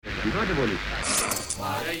What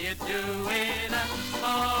do you do in a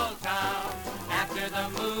small town after the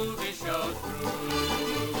movie show's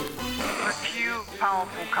through? A few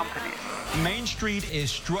powerful companies. Main Street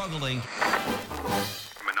is struggling.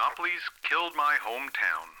 Monopolies killed my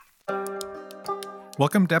hometown.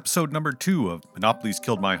 Welcome to episode number 2 of Monopolies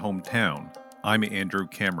Killed My Hometown. I'm Andrew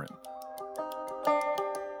Cameron.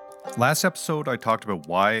 Last episode, I talked about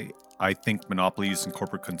why I think monopolies and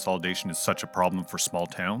corporate consolidation is such a problem for small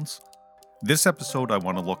towns. This episode, I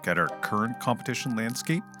want to look at our current competition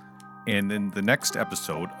landscape. And in the next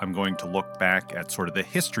episode, I'm going to look back at sort of the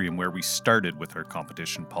history and where we started with our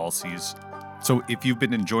competition policies. So if you've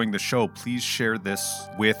been enjoying the show, please share this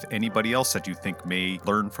with anybody else that you think may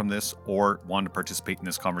learn from this or want to participate in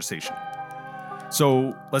this conversation.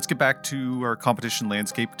 So let's get back to our competition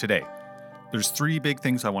landscape today. There's 3 big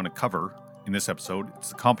things I want to cover in this episode. It's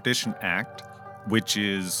the Competition Act, which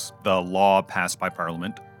is the law passed by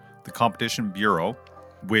Parliament, the Competition Bureau,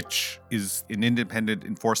 which is an independent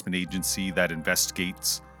enforcement agency that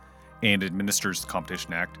investigates and administers the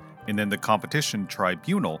Competition Act, and then the Competition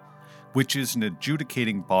Tribunal, which is an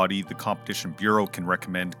adjudicating body the Competition Bureau can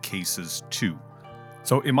recommend cases to.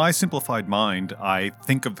 So in my simplified mind, I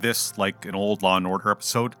think of this like an old Law & Order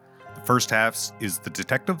episode. The first half is the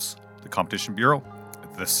detectives, the Competition Bureau.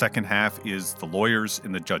 The second half is the lawyers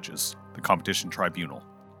and the judges, the Competition Tribunal.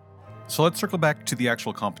 So let's circle back to the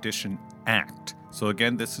actual Competition Act. So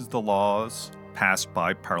again, this is the laws passed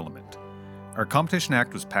by Parliament. Our Competition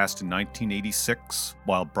Act was passed in 1986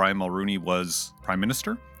 while Brian Mulroney was Prime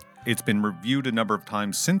Minister. It's been reviewed a number of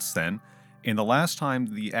times since then, and the last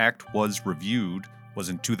time the Act was reviewed was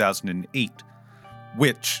in 2008,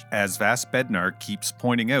 which, as Vas Bednar keeps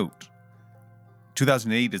pointing out,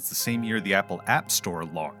 2008 is the same year the Apple App Store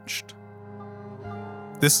launched.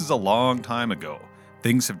 This is a long time ago.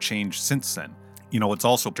 Things have changed since then. It's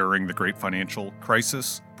also during the great financial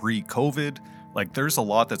crisis, pre-COVID. There's a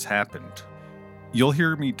lot that's happened. You'll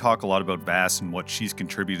hear me talk a lot about Vas and what she's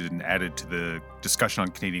contributed and added to the discussion on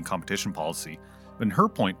Canadian competition policy. And her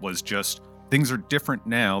point was just, things are different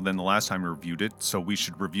now than the last time we reviewed it, so we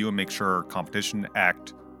should review and make sure our Competition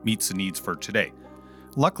Act meets the needs for today.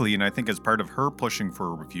 Luckily, and I think as part of her pushing for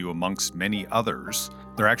a review amongst many others,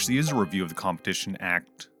 there actually is a review of the Competition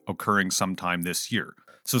Act occurring sometime this year.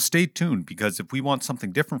 So stay tuned, because if we want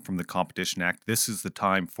something different from the Competition Act, this is the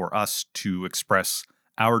time for us to express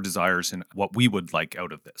our desires and what we would like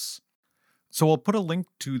out of this. So I'll put a link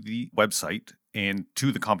to the website and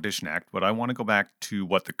to the Competition Act, but I want to go back to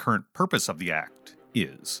what the current purpose of the Act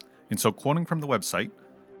is. And so quoting from the website,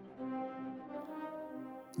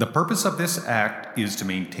 "The purpose of this Act is to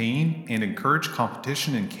maintain and encourage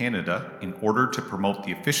competition in Canada in order to promote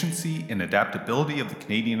the efficiency and adaptability of the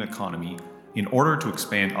Canadian economy, in order to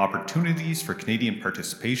expand opportunities for Canadian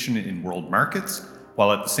participation in world markets,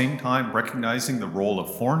 while at the same time recognizing the role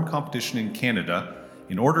of foreign competition in Canada,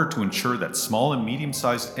 in order to ensure that small and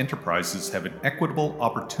medium-sized enterprises have an equitable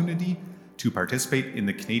opportunity to participate in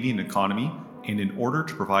the Canadian economy, and in order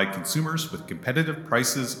to provide consumers with competitive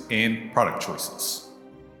prices and product choices."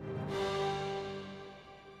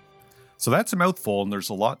 So that's a mouthful, and there's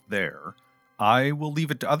a lot there. I will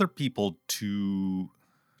leave it to other people to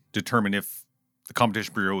determine if the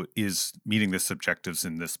Competition Bureau is meeting this objectives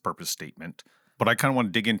in this purpose statement. But I kind of want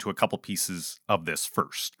to dig into a couple pieces of this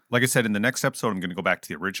first. Like I said, in the next episode, I'm going to go back to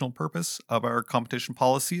the original purpose of our competition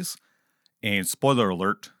policies. And spoiler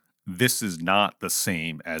alert, this is not the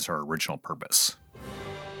same as our original purpose.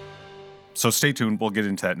 So stay tuned. We'll get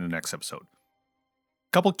into that in the next episode.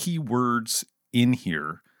 Couple key words in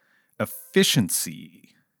here.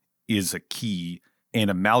 Efficiency is a key and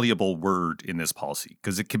a malleable word in this policy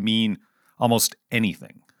because it can mean almost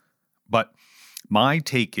anything. But my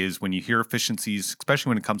take is when you hear efficiencies, especially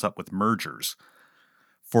when it comes up with mergers,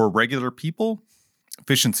 for regular people,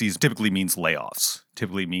 efficiencies typically means layoffs,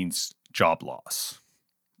 typically means job loss.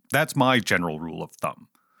 That's my general rule of thumb.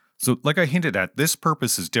 So like I hinted at, this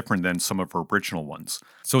purpose is different than some of our original ones.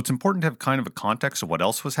 So it's important to have kind of a context of what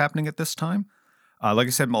else was happening at this time. Like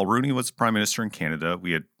I said, Mulroney was Prime Minister in Canada.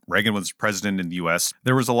 We had Reagan was president in the US.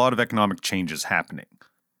 There was a lot of economic changes happening,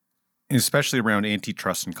 especially around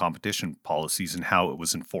antitrust and competition policies and how it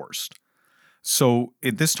was enforced. So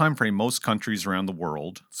at this time frame, most countries around the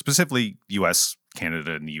world, specifically US,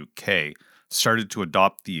 Canada, and the UK, started to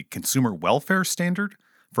adopt the consumer welfare standard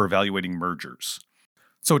for evaluating mergers.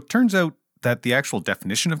 So it turns out that the actual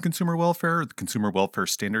definition of consumer welfare, the consumer welfare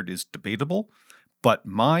standard, is debatable. But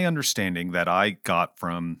my understanding that I got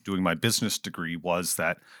from doing my business degree was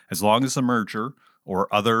that as long as a merger or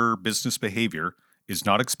other business behavior is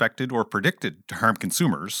not expected or predicted to harm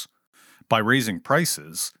consumers, by raising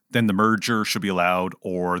prices, then the merger should be allowed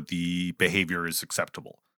or the behavior is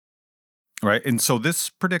acceptable. Right? And so this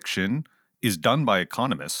prediction is done by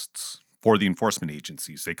economists for the enforcement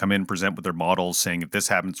agencies. They come in, present with their models saying, if this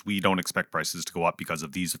happens, we don't expect prices to go up because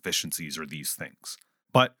of these efficiencies or these things.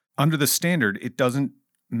 But under the standard, it doesn't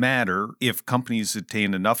matter if companies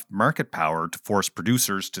attain enough market power to force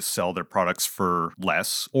producers to sell their products for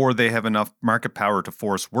less, or they have enough market power to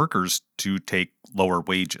force workers to take lower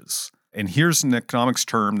wages. And here's an economics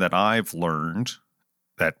term that I've learned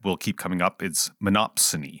that will keep coming up. It's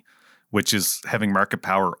monopsony, which is having market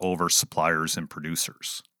power over suppliers and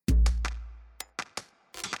producers.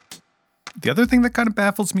 The other thing that kind of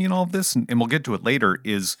baffles me in all of this, and we'll get to it later,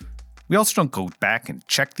 is we also don't go back and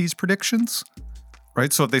check these predictions,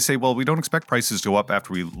 right? So if they say, well, we don't expect prices to go up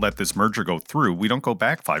after we let this merger go through, we don't go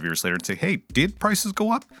back 5 years later and say, hey, did prices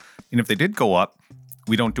go up? And if they did go up,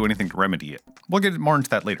 we don't do anything to remedy it. We'll get more into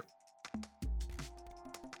that later.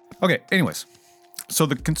 Okay, anyways, so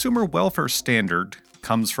the consumer welfare standard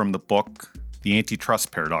comes from the book, The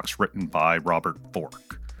Antitrust Paradox, written by Robert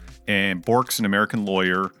Bork. And Bork's an American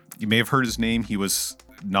lawyer. You may have heard his name. He was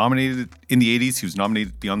nominated in the 80s. He was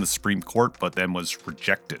nominated to be on the Supreme Court, but then was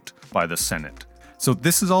rejected by the Senate. So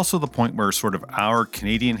this is also the point where sort of our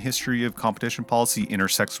Canadian history of competition policy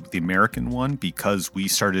intersects with the American one, because we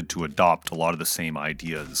started to adopt a lot of the same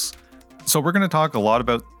ideas. So we're going to talk a lot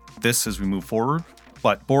about this as we move forward,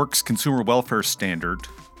 but Bork's consumer welfare standard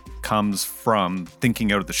comes from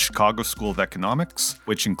thinking out of the Chicago School of Economics,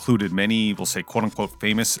 which included many, we'll say, quote-unquote,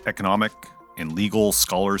 famous economic and legal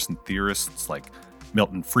scholars and theorists like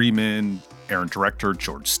Milton Friedman, Aaron Director,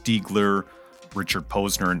 George Stiegler, Richard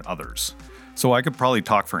Posner, and others. So I could probably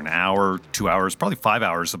talk for an hour, 2 hours, probably 5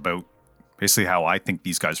 hours about basically how I think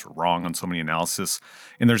these guys were wrong on so many analysis.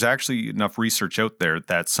 And there's actually enough research out there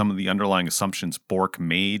that some of the underlying assumptions Bork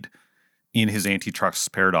made in his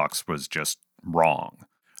antitrust paradox was just wrong.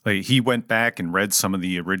 Like, he went back and read some of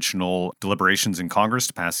the original deliberations in Congress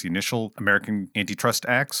to pass the initial American antitrust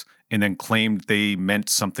acts and then claimed they meant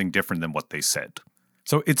something different than what they said.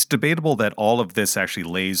 So it's debatable that all of this actually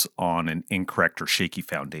lays on an incorrect or shaky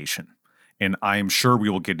foundation. And I am sure we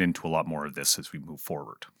will get into a lot more of this as we move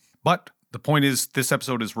forward. But the point is, this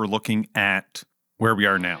episode is we're looking at where we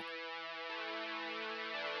are now.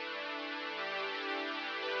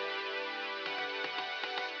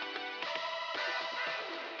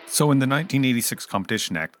 So in the 1986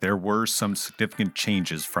 Competition Act, there were some significant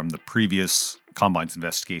changes from the previous Combines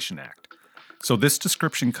Investigation Act. So this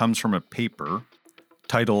description comes from a paper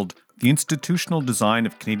titled The Institutional Design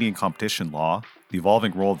of Canadian Competition Law, The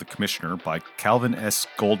Evolving Role of the Commissioner by Calvin S.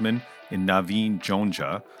 Goldman and Naveen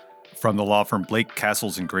Jonja from the law firm Blake,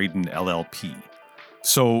 Castles & Graydon, LLP.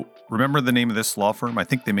 So remember the name of this law firm? I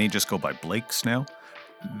think they may just go by Blake's now.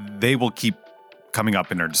 They will keep coming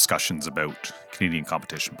up in our discussions about Canadian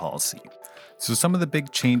competition policy. So some of the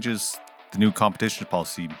big changes the new competition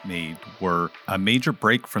policy made were a major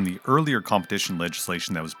break from the earlier competition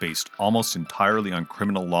legislation that was based almost entirely on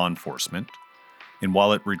criminal law enforcement. And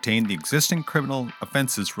while it retained the existing criminal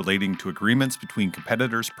offenses relating to agreements between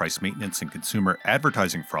competitors, price maintenance, and consumer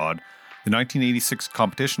advertising fraud, the 1986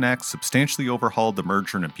 Competition Act substantially overhauled the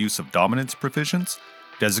merger and abuse of dominance provisions,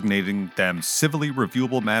 designating them civilly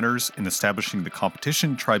reviewable matters and establishing the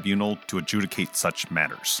Competition Tribunal to adjudicate such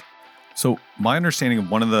matters. So my understanding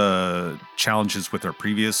of one of the challenges with our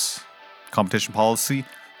previous competition policy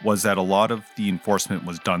was that a lot of the enforcement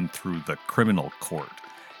was done through the criminal court.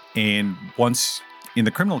 And once in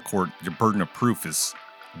the criminal court, your burden of proof is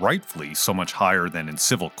rightfully so much higher than in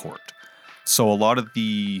civil court. So a lot of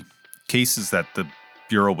the cases that the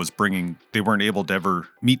Bureau was bringing, they weren't able to ever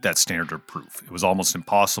meet that standard of proof. It was almost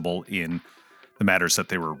impossible in the matters that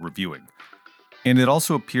they were reviewing. And it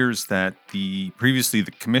also appears that previously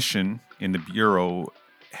the Commission and the Bureau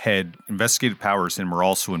had investigative powers and were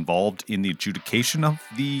also involved in the adjudication of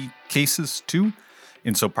the cases too.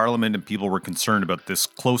 And so Parliament and people were concerned about this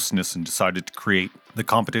closeness and decided to create the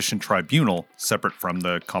Competition Tribunal separate from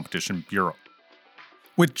the Competition Bureau.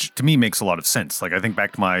 Which to me makes a lot of sense. Like, I think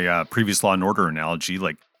back to my previous Law and Order analogy,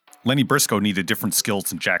 like Lenny Briscoe needed different skills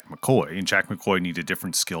than Jack McCoy, and Jack McCoy needed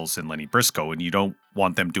different skills than Lenny Briscoe, and you don't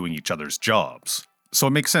want them doing each other's jobs. So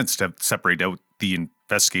it makes sense to separate out the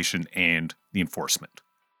investigation and the enforcement.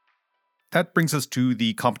 That brings us to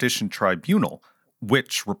the Competition Tribunal,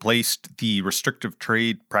 which replaced the Restrictive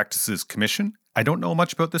Trade Practices Commission. I don't know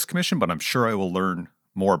much about this commission, but I'm sure I will learn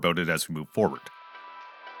more about it as we move forward.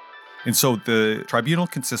 And so the tribunal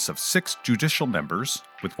consists of 6 judicial members,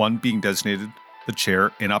 with one being designated the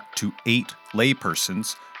chair, and up to 8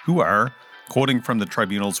 laypersons who are, quoting from the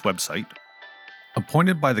tribunal's website,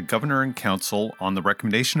 Appointed by the Governor and Council on the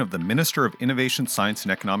recommendation of the Minister of Innovation, Science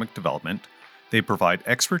and Economic Development, they provide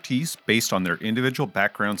expertise based on their individual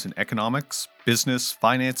backgrounds in economics, business,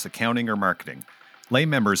 finance, accounting, or marketing. Lay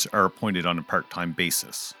members are appointed on a part-time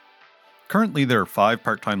basis. Currently, there are 5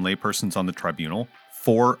 part-time laypersons on the tribunal,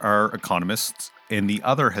 4 are economists, and the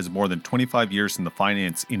other has more than 25 years in the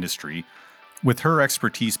finance industry, with her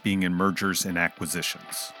expertise being in mergers and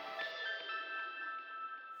acquisitions.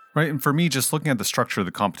 Right, and for me, just looking at the structure of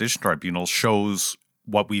the competition tribunal shows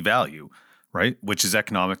what we value, right, which is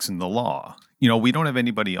economics and the law. We don't have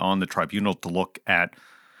anybody on the tribunal to look at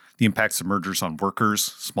the impacts of mergers on workers,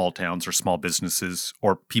 small towns or small businesses,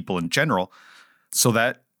 or people in general, so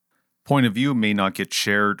that point of view may not get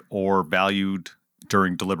shared or valued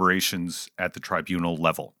during deliberations at the tribunal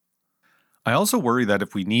level. I also worry that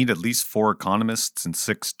if we need at least 4 economists and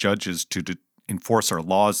 6 judges to enforce our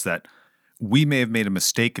laws, that we may have made a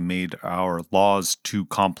mistake and made our laws too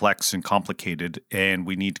complex and complicated, and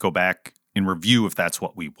we need to go back and review if that's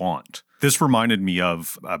what we want. This reminded me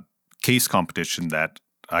of a case competition that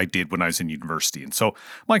I did when I was in university. And so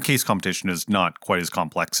my case competition is not quite as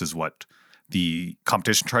complex as what the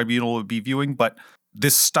competition tribunal would be viewing, but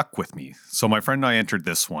this stuck with me. So my friend and I entered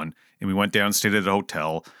this one, and we went down, stayed at a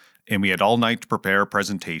hotel, and we had all night to prepare a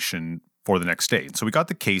presentation for the next day. And so we got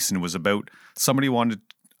the case, and it was about somebody wanted,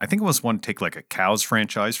 I think it was one to take like a Cows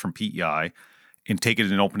franchise from PEI and take it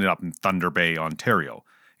and open it up in Thunder Bay, Ontario.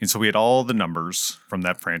 And so we had all the numbers from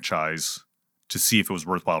that franchise to see if it was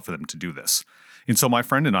worthwhile for them to do this. And so my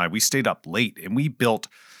friend and I, we stayed up late and we built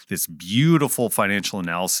this beautiful financial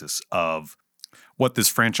analysis of what this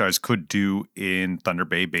franchise could do in Thunder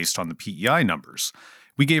Bay based on the PEI numbers.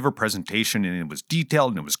 We gave a presentation and it was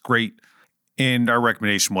detailed and it was great. And our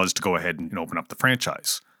recommendation was to go ahead and open up the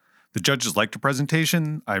franchise. The judges liked the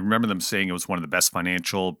presentation. I remember them saying it was one of the best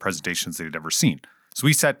financial presentations they'd ever seen. So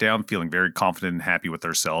we sat down feeling very confident and happy with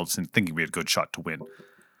ourselves and thinking we had a good shot to win.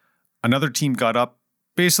 Another team got up.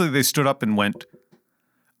 Basically, they stood up and went,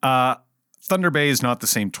 Thunder Bay is not the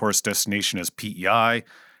same tourist destination as PEI.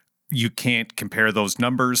 You can't compare those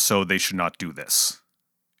numbers, so they should not do this.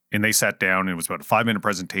 And they sat down, and it was about a 5-minute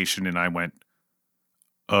presentation, and I went,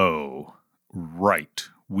 oh, right,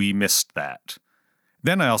 we missed that.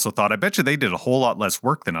 Then I also thought, I bet you they did a whole lot less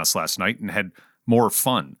work than us last night and had more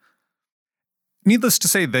fun. Needless to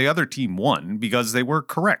say, the other team won because they were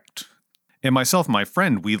correct. And myself and my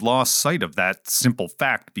friend, we lost sight of that simple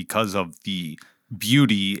fact because of the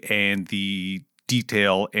beauty and the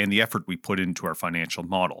detail and the effort we put into our financial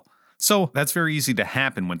model. So that's very easy to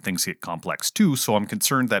happen when things get complex too, so I'm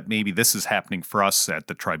concerned that maybe this is happening for us at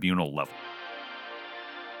the tribunal level.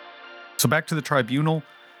 So back to the tribunal,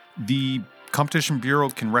 the Competition Bureau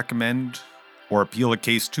can recommend or appeal a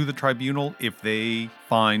case to the tribunal if they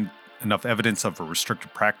find enough evidence of a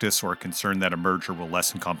restricted practice or a concern that a merger will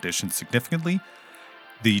lessen competition significantly.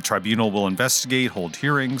 The tribunal will investigate, hold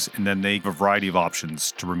hearings, and then they have a variety of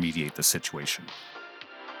options to remediate the situation.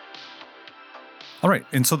 All right,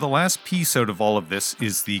 and so the last piece out of all of this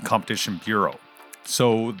is the Competition Bureau.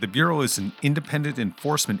 So the Bureau is an independent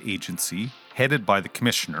enforcement agency headed by the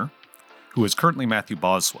Commissioner, who is currently Matthew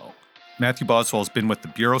Boswell. Matthew Boswell has been with the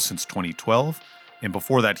Bureau since 2012, and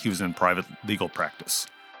before that he was in private legal practice.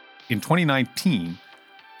 In 2019,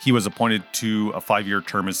 he was appointed to a 5-year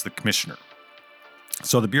term as the Commissioner.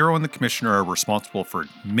 So the Bureau and the Commissioner are responsible for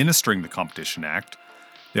administering the Competition Act.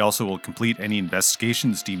 They also will complete any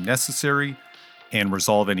investigations deemed necessary and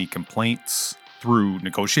resolve any complaints through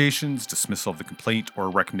negotiations, dismissal of the complaint, or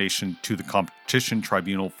recommendation to the Competition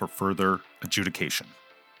Tribunal for further adjudication.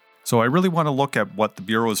 So I really want to look at what the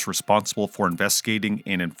Bureau is responsible for investigating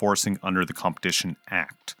and enforcing under the Competition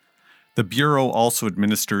Act. The Bureau also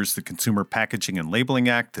administers the Consumer Packaging and Labeling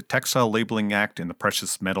Act, the Textile Labeling Act, and the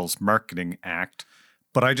Precious Metals Marketing Act,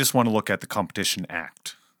 but I just want to look at the Competition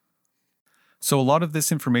Act. So a lot of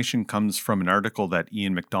this information comes from an article that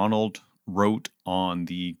Ian MacDonald wrote on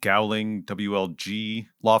the Gowling WLG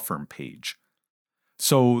law firm page.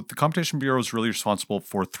 So the Competition Bureau is really responsible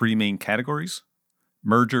for 3 main categories: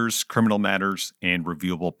 mergers, criminal matters, and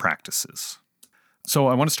reviewable practices. So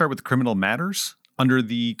I want to start with criminal matters. Under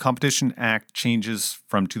the Competition Act changes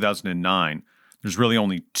from 2009, there's really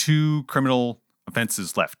only 2 criminal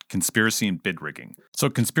offenses left: conspiracy and bid rigging. So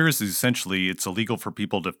conspiracy, essentially, it's illegal for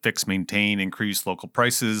people to fix, maintain, increase local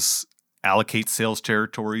prices, allocate sales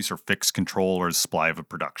territories, or fix, control, or supply of a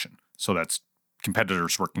production. So that's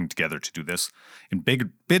competitors working together to do this. And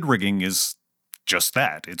bid rigging is just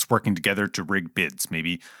that. It's working together to rig bids.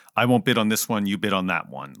 Maybe I won't bid on this one, you bid on that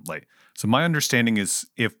one. So my understanding is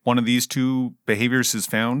if one of these 2 behaviors is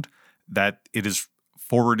found, that it is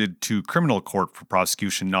forwarded to criminal court for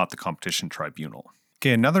prosecution, not the competition tribunal.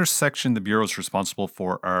 Okay, another section the Bureau is responsible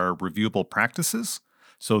for are reviewable practices.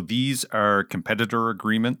 So these are competitor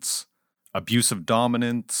agreements, abuse of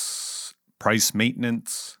dominance, price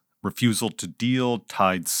maintenance, refusal to deal,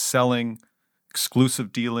 tied selling,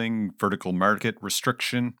 exclusive dealing, vertical market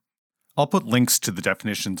restriction. I'll put links to the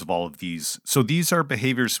definitions of all of these. So these are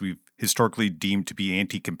behaviors we've historically deemed to be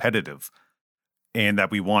anti-competitive and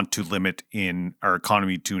that we want to limit in our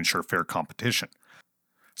economy to ensure fair competition.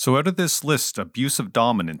 So out of this list, abuse of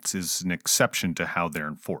dominance is an exception to how they're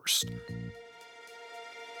enforced.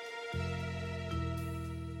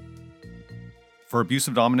 For abuse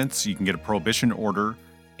of dominance, you can get a prohibition order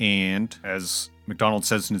and, as McDonald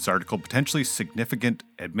says in his article, potentially significant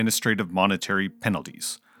administrative monetary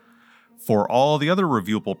penalties. For all the other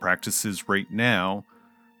reviewable practices right now,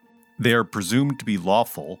 they are presumed to be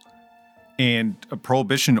lawful, and a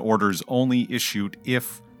prohibition order is only issued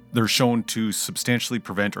if they're shown to substantially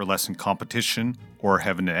prevent or lessen competition or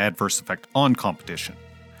have an adverse effect on competition.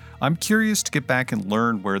 I'm curious to get back and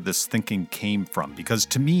learn where this thinking came from, because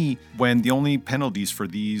to me, when the only penalties for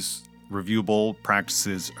these reviewable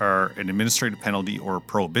practices are an administrative penalty or a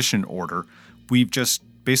prohibition order, we've just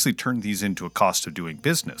basically turned these into a cost of doing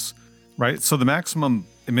business, right? So the maximum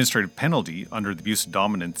administrative penalty under the abuse of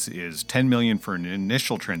dominance is $10 million for an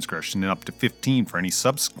initial transgression and up to $15 for any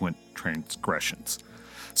subsequent transgressions.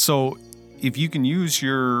 So if you can use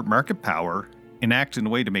your market power and act in a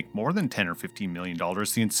way to make more than $10 or $15 million,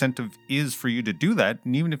 the incentive is for you to do that.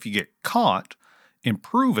 And even if you get caught and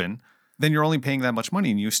proven, then you're only paying that much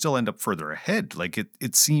money and you still end up further ahead. Like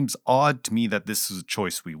it seems odd to me that this is a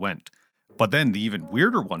choice we went. But then the even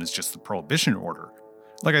weirder one is just the prohibition order.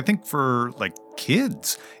 Like I think for like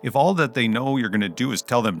kids, if all that they know you're going to do is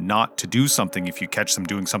tell them not to do something if you catch them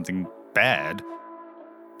doing something bad,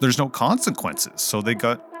 there's no consequences. So they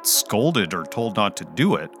got scolded or told not to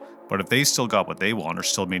do it. But if they still got what they want or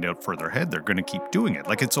still made out further ahead, they're going to keep doing it.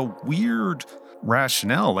 Like it's a weird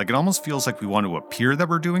rationale. Like it almost feels like we want to appear that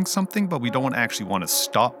we're doing something, but we don't actually want to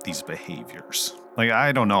stop these behaviors. Like,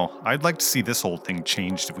 I don't know. I'd like to see this whole thing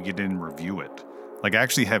changed if we could in review it. Like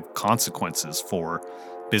actually have consequences for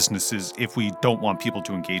businesses if we don't want people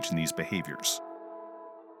to engage in these behaviors.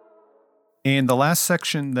 And the last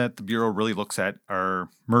section that the Bureau really looks at are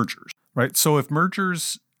mergers, right? So if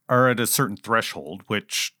mergers are at a certain threshold,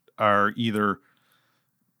 which are either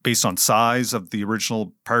based on size of the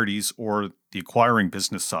original parties or the acquiring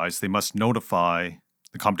business size, they must notify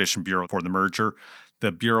the Competition Bureau for the merger.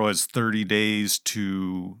 The Bureau has 30 days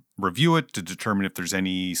to review it to determine if there's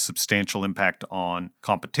any substantial impact on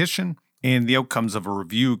competition. And the outcomes of a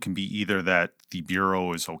review can be either that the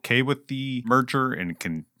Bureau is okay with the merger and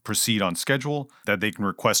can proceed on schedule, that they can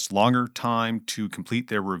request longer time to complete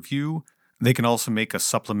their review. They can also make a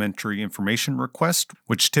supplementary information request,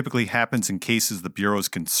 which typically happens in cases the Bureau is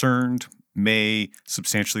concerned may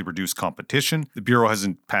substantially reduce competition. The Bureau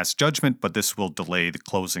hasn't passed judgment, but this will delay the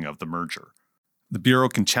closing of the merger. The Bureau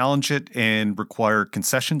can challenge it and require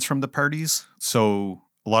concessions from the parties. So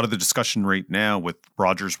a lot of the discussion right now with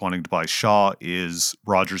Rogers wanting to buy Shaw is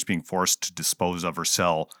Rogers being forced to dispose of or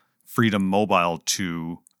sell Freedom Mobile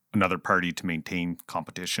to another party to maintain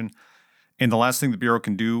competition. And the last thing the Bureau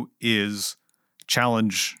can do is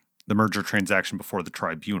challenge the merger transaction before the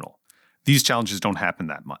tribunal. These challenges don't happen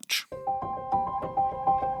that much.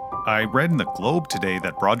 I read in the Globe today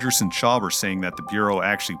that Rogers and Shaw were saying that the Bureau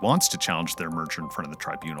actually wants to challenge their merger in front of the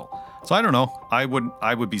tribunal. So I don't know. I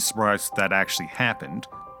would be surprised if that actually happened.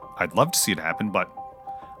 I'd love to see it happen, but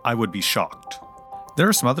I would be shocked. There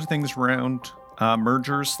are some other things around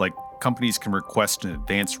mergers, like companies can request an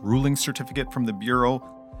advanced ruling certificate from the Bureau,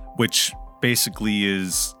 which basically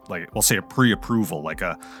is like, we'll say a pre-approval, like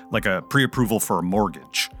a pre-approval for a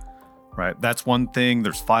mortgage, right? That's one thing.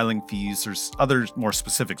 There's filing fees. There's other more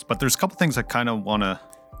specifics, but there's a couple things I kind of want to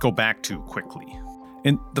go back to quickly.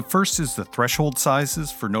 And the first is the threshold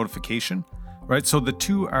sizes for notification, right? So the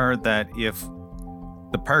two are that if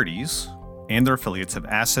the parties and their affiliates have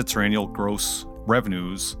assets or annual gross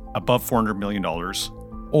revenues above $400 million,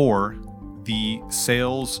 or the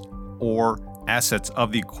sales or assets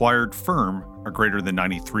of the acquired firm are greater than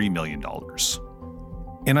 $93 million.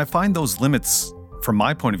 And I find those limits, from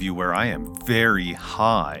my point of view, where I am, very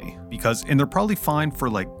high and they're probably fine for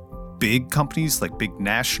like big companies, like big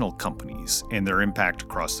national companies and their impact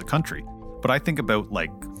across the country. But I think about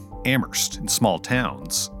like Amherst in small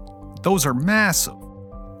towns. Those are massive.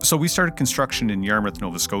 So we started construction in Yarmouth,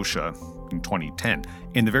 Nova Scotia in 2010.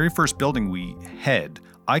 In the very first building we had,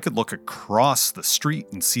 I could look across the street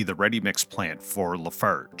and see the ready mix plant for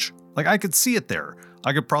Lafarge. Like, I could see it there.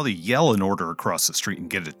 I could probably yell an order across the street and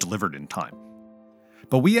get it delivered in time.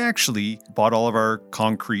 But we actually bought all of our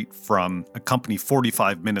concrete from a company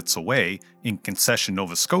 45 minutes away in Concession,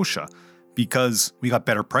 Nova Scotia, because we got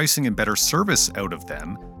better pricing and better service out of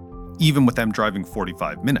them, even with them driving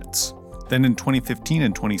 45 minutes. Then in 2015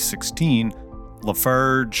 and 2016,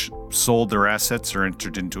 Lafarge sold their assets or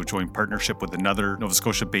entered into a joint partnership with another Nova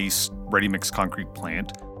Scotia-based ready-mix concrete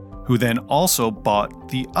plant, who then also bought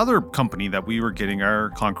the other company that we were getting our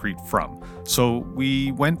concrete from. So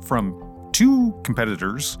we went from 2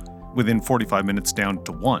 competitors within 45 minutes down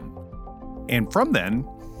to 1. And from then,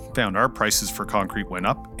 found our prices for concrete went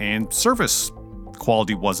up and service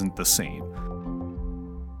quality wasn't the same.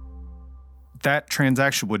 That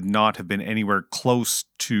transaction would not have been anywhere close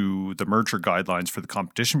to the merger guidelines for the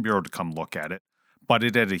Competition Bureau to come look at it, but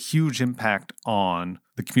it had a huge impact on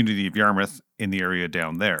the community of Yarmouth in the area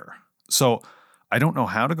down there. So I don't know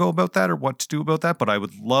how to go about that or what to do about that, but I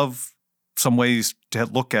would love some ways to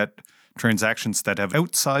look at transactions that have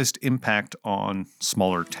outsized impact on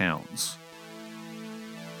smaller towns.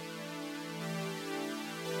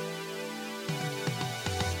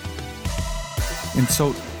 And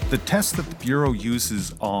so the test that the Bureau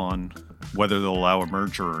uses on whether they'll allow a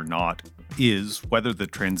merger or not is whether the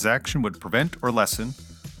transaction would prevent or lessen,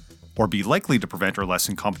 or be likely to prevent or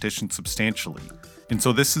lessen competition substantially. And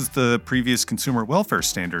so this is the previous consumer welfare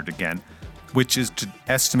standard again, which is to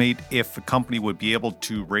estimate if a company would be able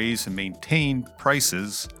to raise and maintain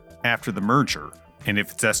prices after the merger. And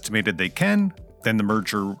if it's estimated they can, then the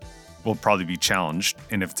merger will probably be challenged.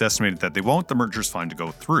 And if it's estimated that they won't, the merger's fine to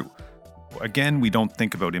go through. Again, we don't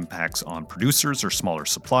think about impacts on producers or smaller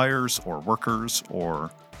suppliers or workers or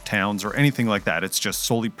towns or anything like that. It's just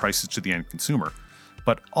solely prices to the end consumer.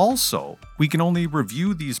 But also, we can only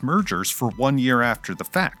review these mergers for 1 year after the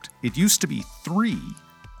fact. It used to be 3,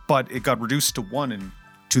 but it got reduced to 1 in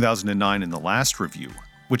 2009 in the last review,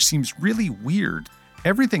 which seems really weird.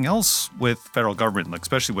 Everything else with federal government, like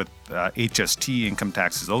especially with HST, income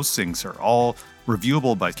taxes, those things are all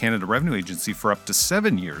reviewable by Canada Revenue Agency for up to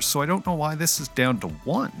 7 years. So I don't know why this is down to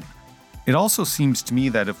 1. It also seems to me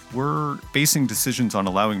that if we're basing decisions on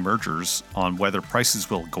allowing mergers on whether prices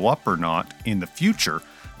will go up or not in the future,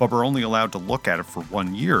 but we're only allowed to look at it for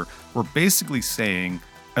 1 year, we're basically saying,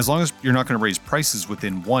 as long as you're not going to raise prices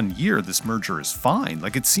within 1 year, this merger is fine.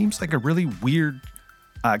 Like, it seems like a really weird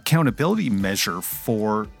accountability measure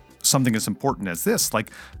for something as important as this.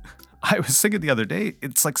 Like, I was thinking the other day,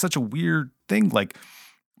 it's like such a weird thing. Like,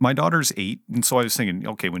 my daughter's 8, and so I was thinking,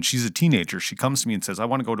 okay, when she's a teenager, she comes to me and says, I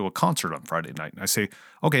want to go to a concert on Friday night. And I say,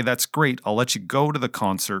 okay, that's great. I'll let you go to the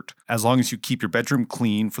concert as long as you keep your bedroom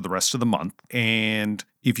clean for the rest of the month. And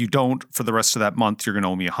if you don't, for the rest of that month, you're going to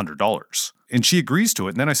owe me $100. And she agrees to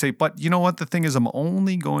it. And then I say, but you know what? The thing is, I'm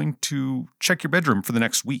only going to check your bedroom for the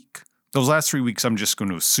next week. Those last 3 weeks, I'm just going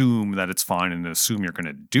to assume that it's fine and assume you're going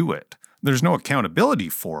to do it. There's no accountability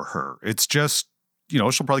for her. It's just,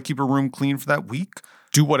 she'll probably keep her room clean for that week,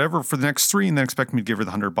 do whatever for the next 3, and then expect me to give her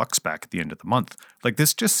the $100 back at the end of the month. Like,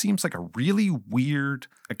 this just seems like a really weird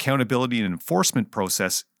accountability and enforcement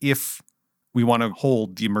process if we want to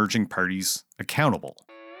hold the emerging parties accountable.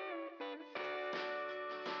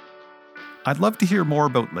 I'd love to hear more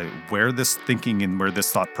about where this thinking and where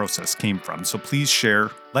this thought process came from. So please share.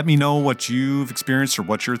 Let me know what you've experienced or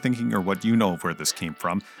what you're thinking or what you know of where this came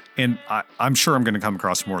from. And I'm sure I'm going to come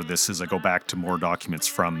across more of this as I go back to more documents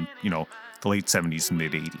from, the late 70s and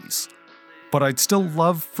mid 80s. But I'd still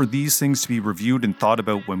love for these things to be reviewed and thought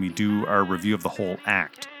about when we do our review of the whole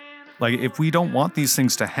act. Like, if we don't want these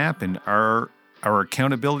things to happen, are our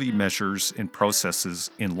accountability measures and processes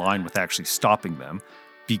in line with actually stopping them?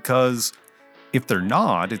 Because if they're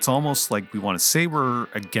not, it's almost like we want to say we're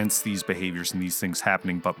against these behaviors and these things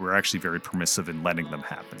happening, but we're actually very permissive in letting them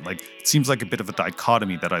happen. Like, it seems like a bit of a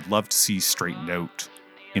dichotomy that I'd love to see straightened out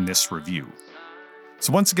in this review.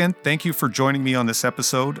 So once again, thank you for joining me on this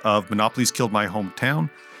episode of Monopolies Killed My Hometown.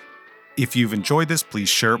 If you've enjoyed this, please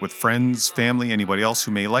share it with friends, family, anybody else who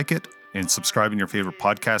may like it, and subscribe in your favorite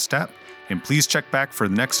podcast app. And please check back for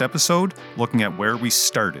the next episode, looking at where we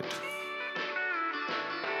started.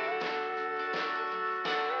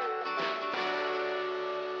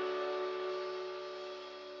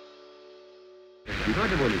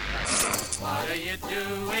 What are you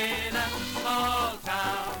doing in a small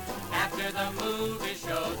town after the movie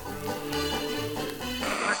show's through?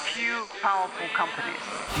 A few powerful companies.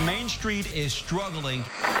 Main Street is struggling.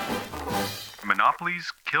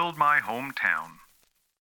 Monopolies killed my hometown.